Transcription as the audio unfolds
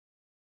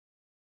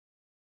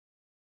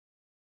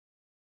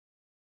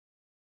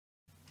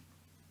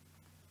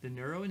The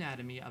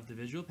neuroanatomy of the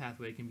visual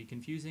pathway can be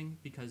confusing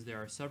because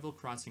there are several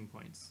crossing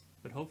points,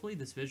 but hopefully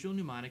this visual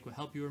mnemonic will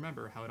help you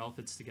remember how it all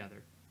fits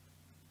together.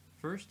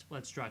 First,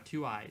 let's draw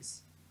two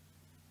eyes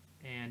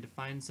and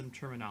define some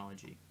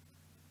terminology.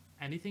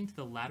 Anything to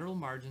the lateral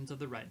margins of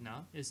the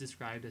retina is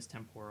described as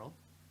temporal,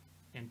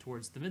 and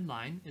towards the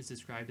midline is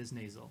described as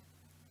nasal.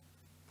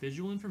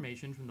 Visual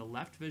information from the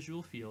left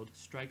visual field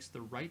strikes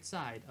the right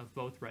side of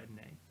both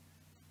retinae,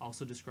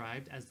 also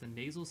described as the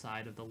nasal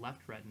side of the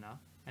left retina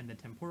and the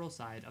temporal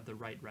side of the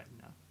right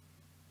retina.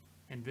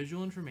 And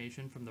visual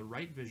information from the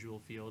right visual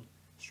field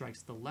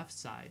strikes the left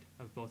side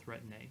of both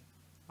retinae,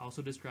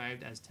 also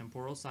described as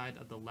temporal side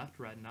of the left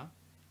retina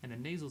and the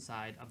nasal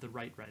side of the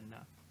right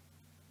retina.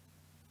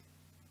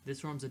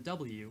 This forms a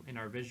W in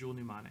our visual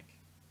mnemonic.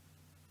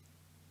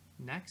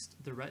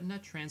 Next, the retina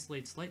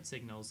translates light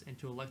signals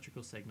into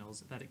electrical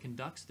signals that it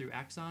conducts through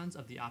axons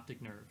of the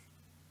optic nerve.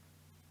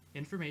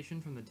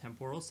 Information from the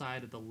temporal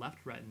side of the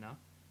left retina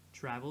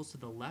travels to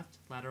the left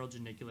lateral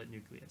geniculate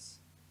nucleus.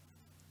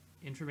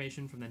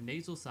 Information from the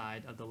nasal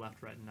side of the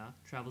left retina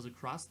travels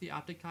across the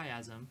optic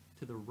chiasm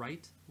to the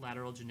right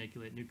lateral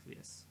geniculate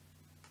nucleus.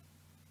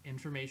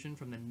 Information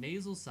from the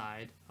nasal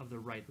side of the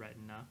right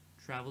retina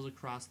travels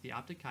across the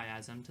optic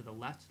chiasm to the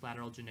left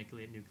lateral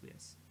geniculate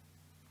nucleus.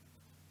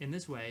 In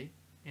this way,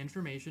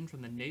 information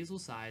from the nasal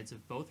sides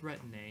of both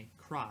retinae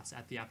cross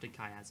at the optic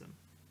chiasm.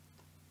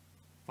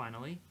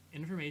 Finally,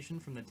 information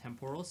from the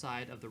temporal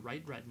side of the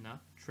right retina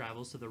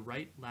travels to the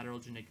right lateral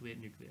geniculate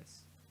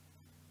nucleus.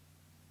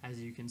 As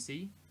you can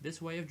see,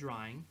 this way of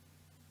drawing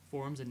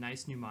forms a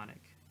nice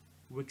mnemonic,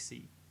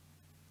 WIXY.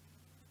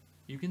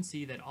 You can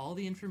see that all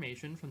the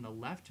information from the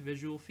left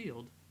visual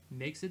field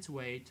makes its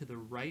way to the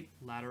right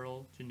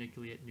lateral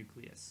geniculate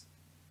nucleus.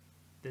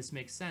 This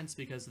makes sense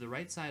because the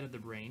right side of the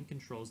brain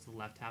controls the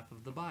left half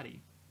of the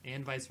body,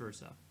 and vice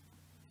versa.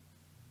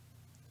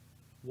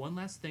 One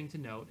last thing to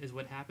note is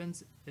what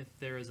happens if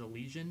there is a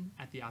lesion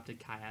at the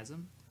optic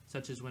chiasm,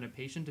 such as when a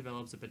patient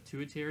develops a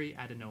pituitary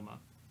adenoma.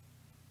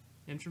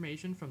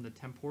 Information from the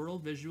temporal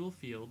visual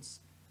fields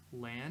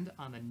land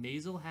on the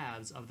nasal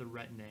halves of the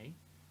retinae,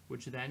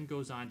 which then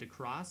goes on to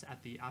cross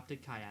at the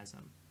optic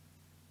chiasm.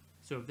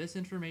 So if this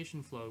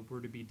information flow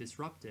were to be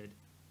disrupted,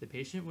 the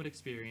patient would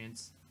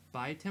experience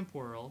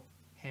bitemporal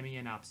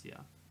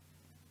hemianopsia.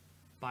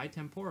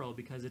 Bitemporal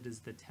because it is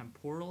the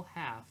temporal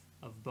half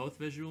of both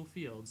visual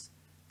fields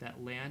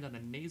that land on the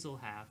nasal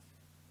half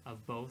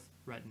of both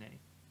retinae.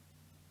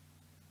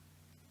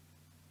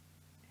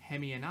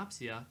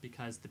 Hemianopsia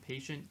because the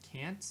patient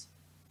can't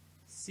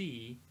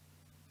see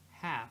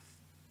half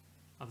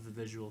of the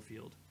visual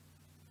field.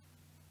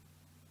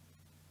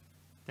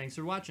 Thanks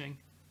for watching.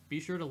 Be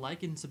sure to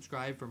like and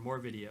subscribe for more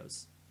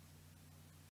videos.